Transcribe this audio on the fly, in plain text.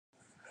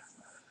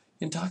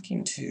In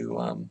talking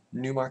to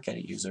new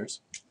MarcEdit users,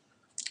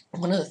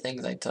 one of the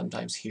things I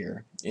sometimes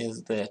hear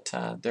is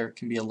that there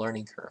can be a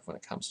learning curve when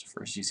it comes to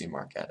first using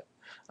MarcEdit.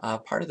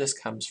 Part of this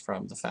comes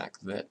from the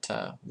fact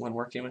that when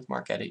working with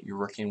MarcEdit, you're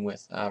working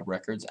with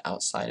records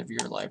outside of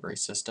your library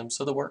system,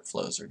 so the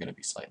workflows are going to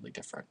be slightly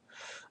different.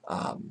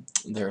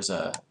 There's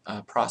a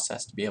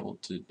process to be able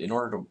to, in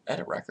order to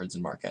edit records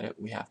in MarcEdit,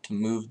 we have to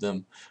move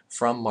them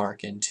from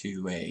Marc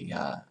into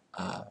a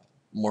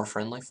more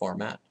friendly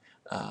format,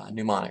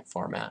 mnemonic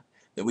format,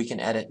 that we can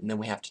edit, and then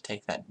we have to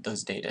take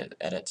those data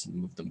edits and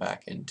move them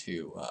back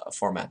into a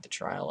format that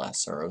your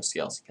ILS or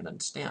OCLC can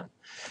understand.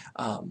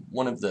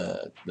 One of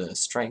the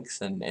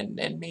strengths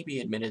and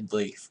maybe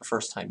admittedly for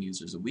first-time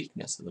users a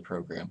weakness of the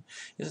program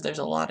is that there's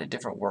a lot of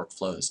different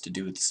workflows to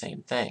do the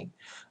same thing.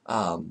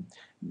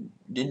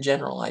 In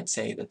general, I'd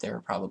say that there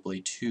are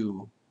probably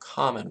two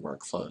common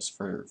workflows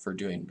for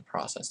doing the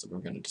process that we're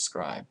going to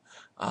describe.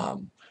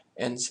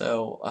 And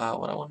so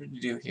what I wanted to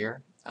do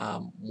here,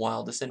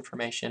 while this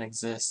information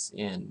exists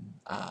in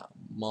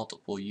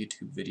multiple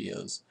YouTube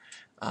videos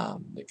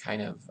that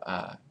kind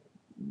of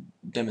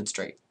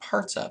demonstrate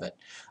parts of it,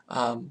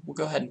 we'll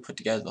go ahead and put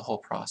together the whole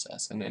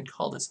process and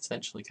call this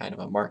essentially kind of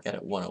a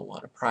MarcEdit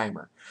 101, a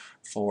primer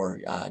for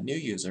new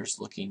users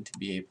looking to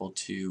be able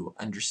to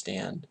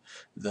understand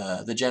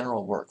the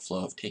general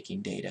workflow of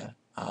taking data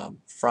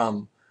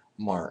from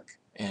Marc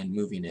and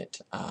moving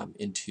it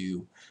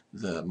into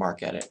the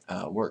MarcEdit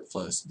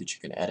workflow so that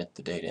you can edit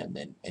the data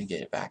and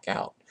get it back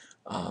out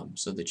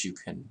so that you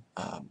can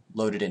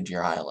load it into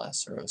your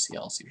ILS or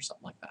OCLC or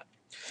something like that.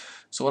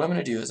 So what I'm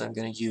going to do is I'm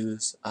going to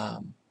use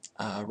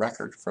a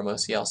record from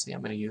OCLC.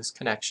 I'm going to use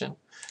connection,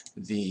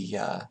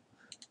 the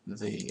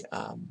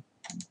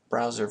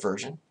browser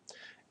version,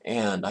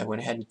 and I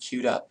went ahead and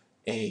queued up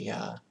a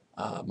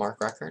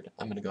MARC record.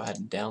 I'm going to go ahead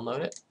and download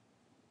it,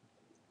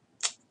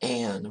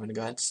 and I'm going to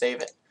go ahead and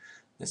save it.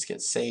 This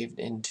gets saved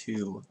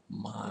into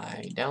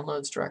my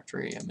downloads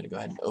directory. I'm going to go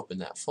ahead and open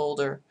that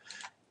folder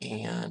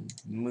and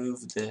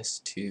move this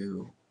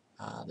to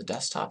the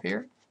desktop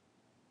here.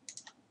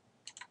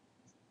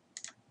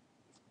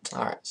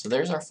 Alright, so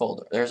there's our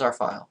folder, there's our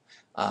file,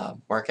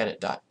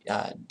 marcedit.dat,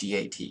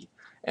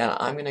 and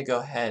I'm going to go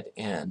ahead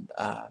and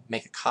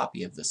make a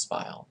copy of this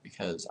file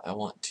because I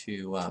want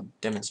to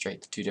demonstrate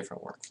the two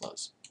different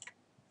workflows.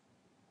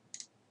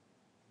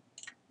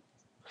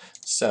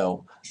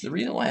 So the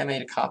reason why I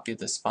made a copy of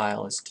this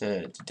file is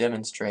to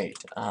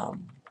demonstrate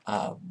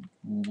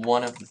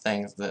one of the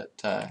things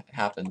that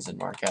happens in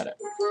MarcEdit.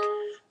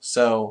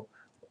 So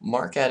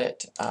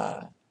MarcEdit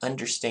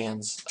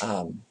understands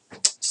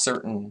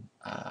certain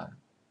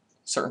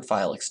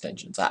file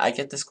extensions. I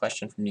get this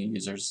question from new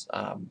users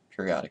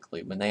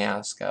periodically when they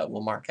ask,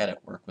 will MarcEdit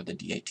work with a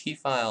DAT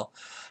file,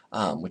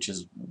 which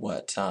is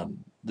what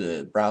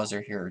the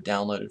browser here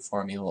downloaded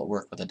for me. Will it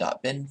work with a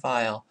 .bin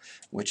file,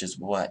 which is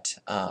what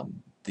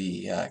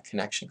the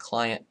connection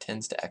client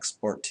tends to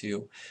export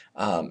to,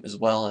 as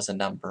well as a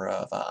number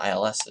of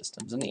ILS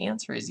systems? And the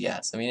answer is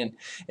yes. I mean,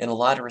 in a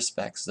lot of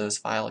respects, those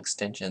file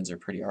extensions are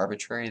pretty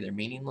arbitrary. They're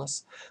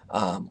meaningless.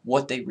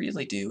 What they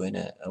really do in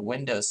a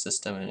Windows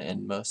system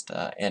and most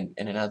and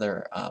in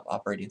other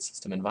operating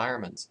system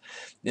environments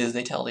is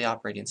they tell the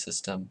operating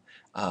system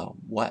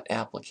what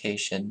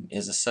application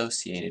is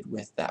associated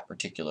with that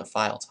particular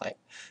file type.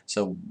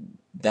 So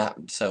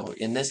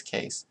in this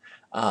case,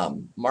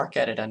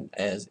 MarcEdit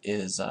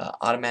is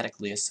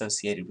automatically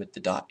associated with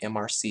the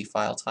 .mrc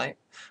file type.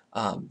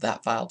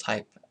 That file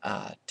type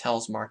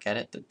tells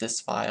MarcEdit that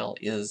this file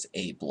is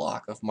a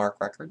block of MARC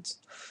records.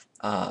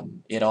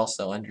 It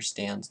also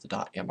understands the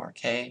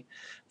 .mrk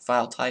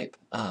file type.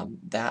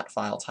 That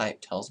file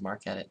type tells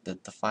MarcEdit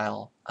that the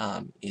file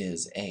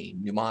is a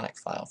mnemonic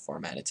file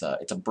format. It's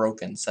a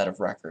broken set of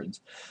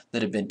records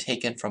that have been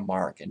taken from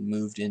Marc and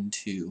moved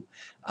into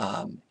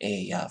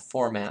a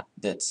format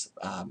that's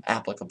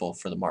applicable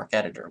for the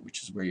MarcEditor,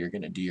 which is where you're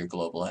going to do your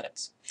global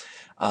edits.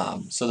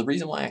 So the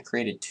reason why I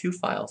created two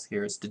files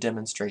here is to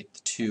demonstrate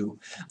the two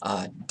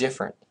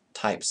different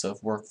types of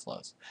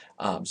workflows.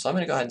 So I'm going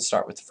to go ahead and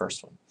start with the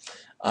first one.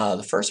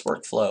 The first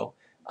workflow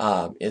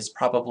is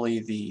probably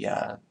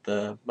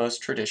the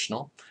most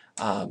traditional.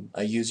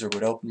 A user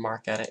would open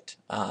MarcEdit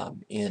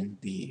in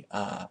the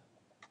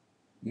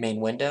main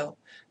window.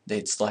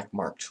 They'd select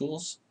Marc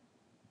Tools,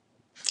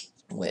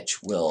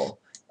 which will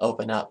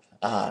open up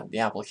the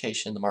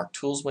application, the Marc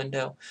Tools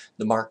window.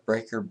 The Marc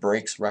breaker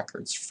breaks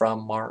records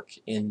from Marc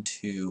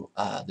into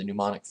the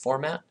mnemonic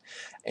format,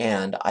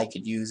 and I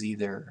could use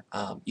either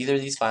of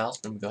these files.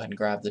 I'm going to go ahead and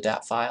grab the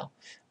DAT file,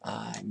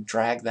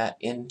 drag that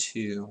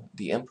into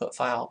the input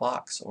file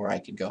box, or I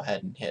could go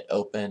ahead and hit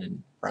open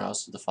and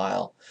browse to the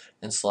file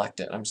and select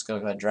it. I'm just going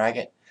to go ahead and drag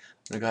it.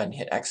 I'm going to go ahead and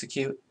hit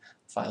execute.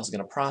 The file is going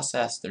to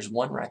process. There's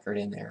one record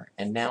in there,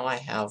 and now I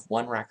have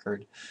one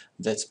record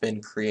that's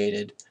been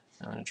created.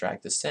 I'm going to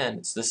drag this in.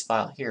 It's this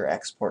file here,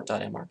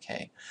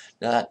 export.mrk.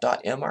 Now that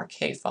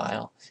 .mrk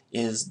file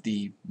is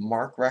the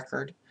MARC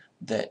record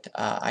that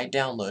I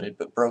downloaded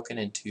but broken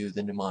into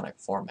the mnemonic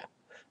format.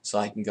 So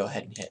I can go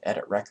ahead and hit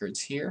edit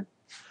records here,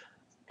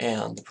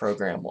 and the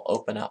program will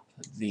open up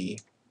the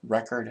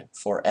record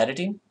for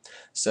editing.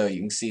 So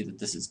you can see that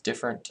this is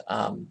different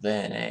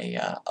than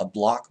a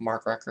block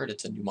MARC record.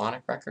 It's a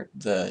mnemonic record.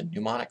 The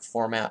mnemonic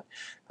format,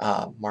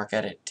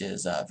 MarcEdit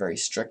is very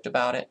strict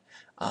about it.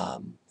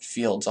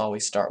 Fields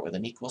always start with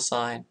an equal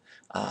sign.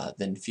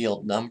 Then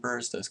field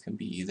numbers, those can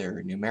be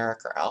either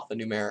numeric or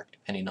alphanumeric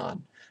depending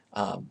on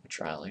which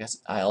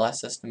ILS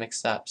system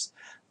accepts.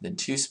 Then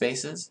 2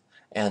 spaces.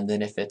 And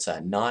then if it's a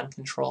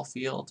non-control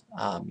field,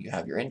 you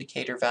have your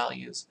indicator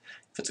values.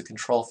 If it's a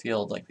control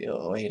field like the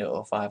 008,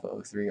 005,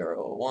 003, or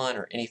 001,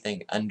 or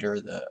anything under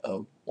the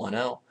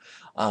 010,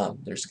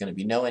 there's going to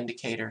be no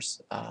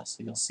indicators.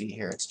 So you'll see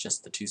here it's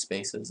just the 2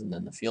 spaces and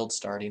then the field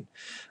starting.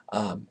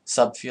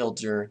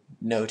 Subfields are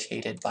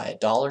notated by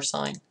a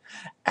 $sign.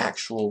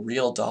 Actual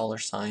real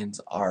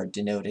 $signs are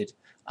denoted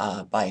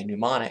by a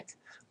mnemonic,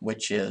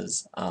 which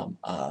is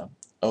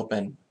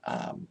open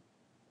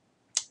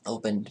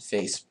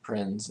face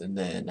parens and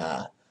then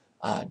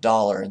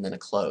dollar and then a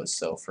close.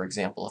 So for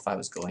example, if I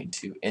was going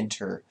to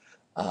enter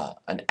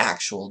an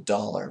actual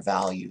dollar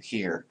value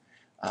here,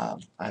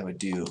 I would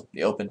do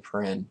the open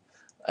paren.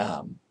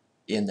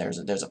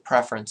 There's a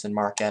preference in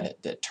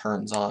MarcEdit that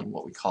turns on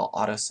what we call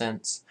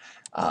autosense,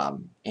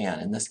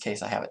 and in this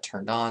case I have it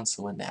turned on,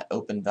 so when that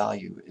open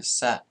value is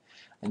set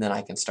and then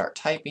I can start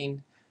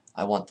typing,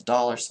 I want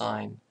the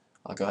 $sign,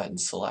 I'll go ahead and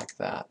select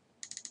that,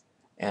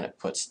 and it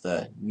puts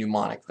the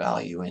mnemonic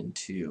value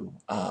into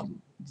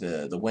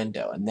the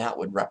window, and that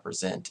would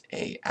represent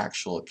a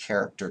actual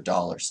character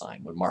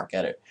 $sign when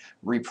MarcEdit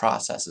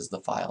reprocesses the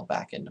file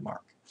back into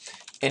Marc.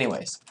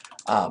 Anyways,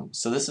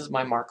 so this is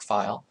my Marc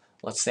file.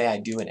 Let's say I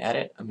do an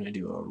edit. I'm going to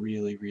do a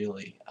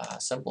really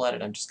simple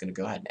edit. I'm just going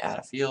to go ahead and add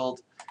a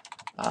field,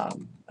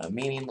 a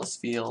meaningless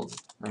field.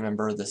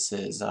 Remember, this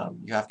is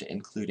you have to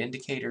include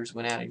indicators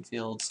when adding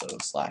fields, so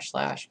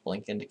 /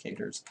 blank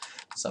indicators,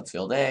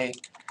 subfield A,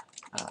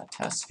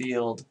 test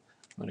field.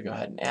 I'm going to go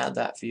ahead and add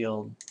that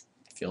field.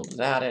 Field is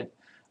added.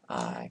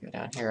 I go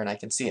down here and I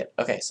can see it.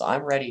 Okay, so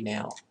I'm ready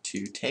now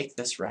to take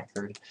this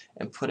record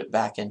and put it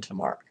back into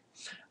Marc.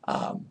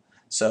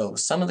 So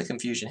some of the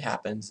confusion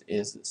happens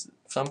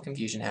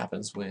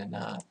when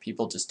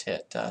people just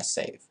hit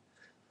save.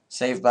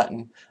 Save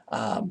button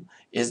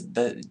is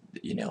the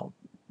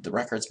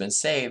record's been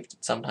saved.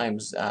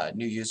 Sometimes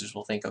new users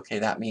will think, okay,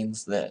 that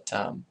means that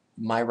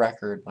my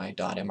record, my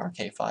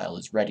 .mrk file,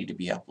 is ready to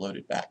be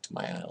uploaded back to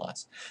my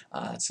ILS.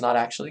 It's not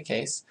actually the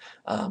case.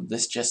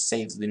 This just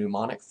saves the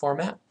mnemonic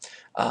format.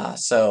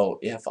 So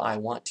if I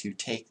want to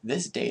take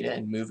this data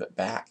and move it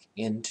back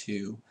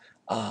into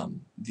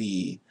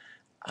the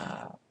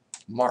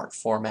MARC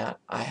format,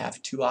 I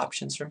have 2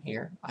 options from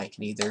here. I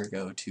can either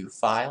go to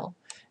File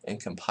and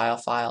compile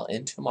file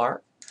into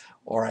MARC,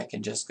 or I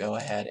can just go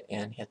ahead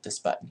and hit this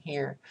button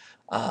here,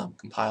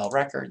 compile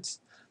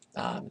records.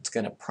 It's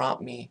going to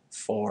prompt me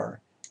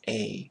for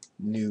a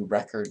new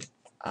record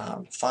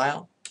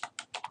file.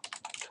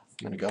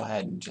 I'm going to go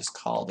ahead and just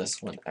call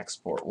this one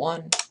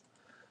export1,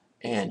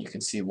 and you can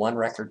see 1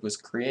 record was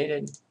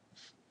created,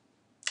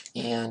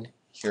 and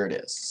here it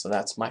is. So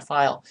that's my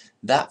file.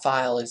 That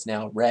file is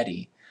now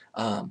ready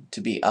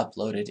to be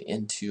uploaded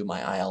into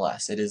my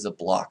ILS. It is a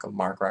block of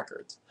MARC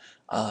records.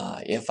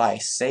 If I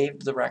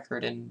saved the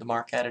record in the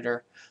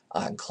MarcEditor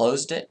and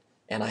closed it,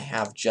 and I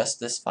have just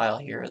this file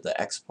here, the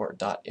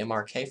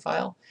export.mrk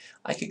file,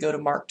 I could go to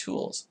MARC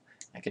Tools.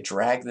 I could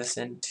drag this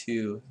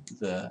into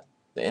the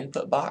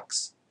input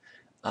box.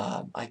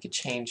 I could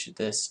change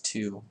this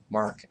to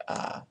MARC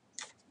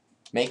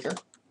Maker,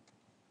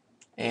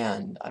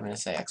 and I'm going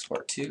to say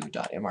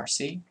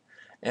export2.mrc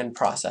and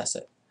process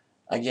it.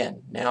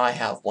 Again, now I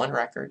have 1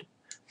 record,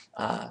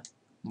 the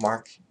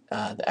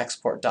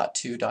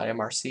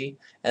export.2.mrc,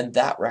 and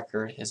that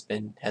record has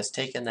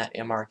taken that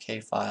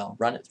MRK file,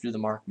 run it through the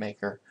MARC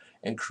Maker,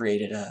 and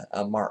created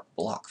a MARC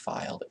block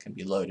file that can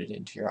be loaded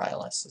into your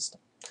ILS system.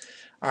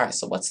 Alright,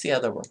 so what's the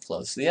other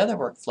workflow? So the other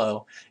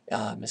workflow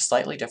is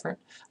slightly different.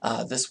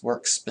 This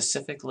works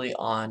specifically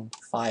on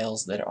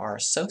files that are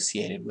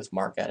associated with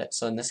MarcEdit.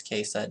 So in this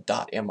case, a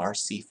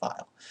 .mrc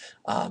file.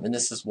 And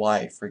this is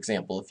why, for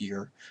example, if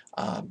you're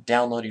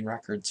downloading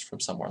records from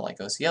somewhere like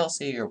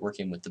OCLC or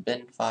working with the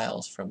bin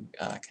files from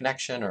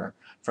Connection or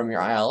from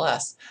your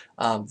ILS,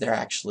 there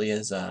actually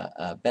is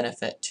a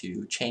benefit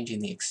to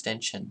changing the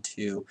extension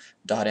to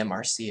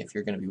 .mrc if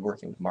you're going to be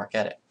working with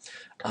MarcEdit.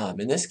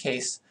 In this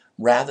case,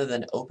 rather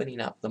than opening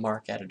up the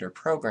MarcEditor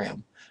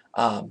program,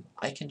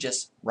 I can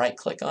just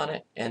right-click on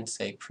it and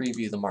say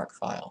Preview the MARC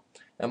file.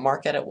 And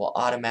MarcEdit will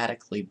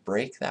automatically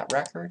break that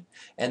record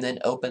and then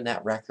open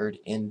that record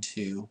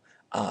into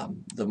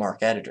the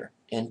MarcEditor,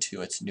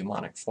 into its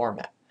mnemonic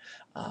format.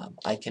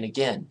 I can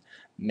again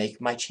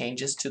make my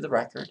changes to the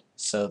record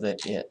so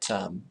that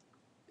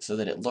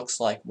it looks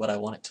like what I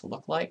want it to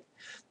look like,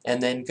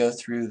 and then go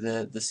through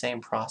the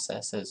same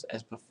process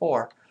as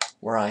before,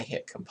 where I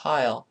hit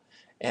compile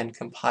and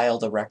compile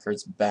the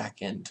records back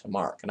into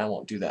MARC. And I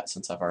won't do that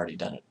since I've already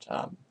done it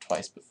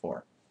twice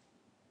before.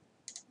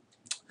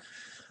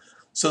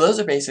 So those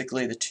are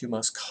basically the 2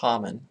 most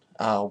common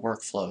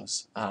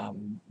workflows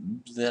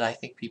that I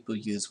think people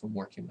use when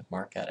working with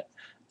MarcEdit.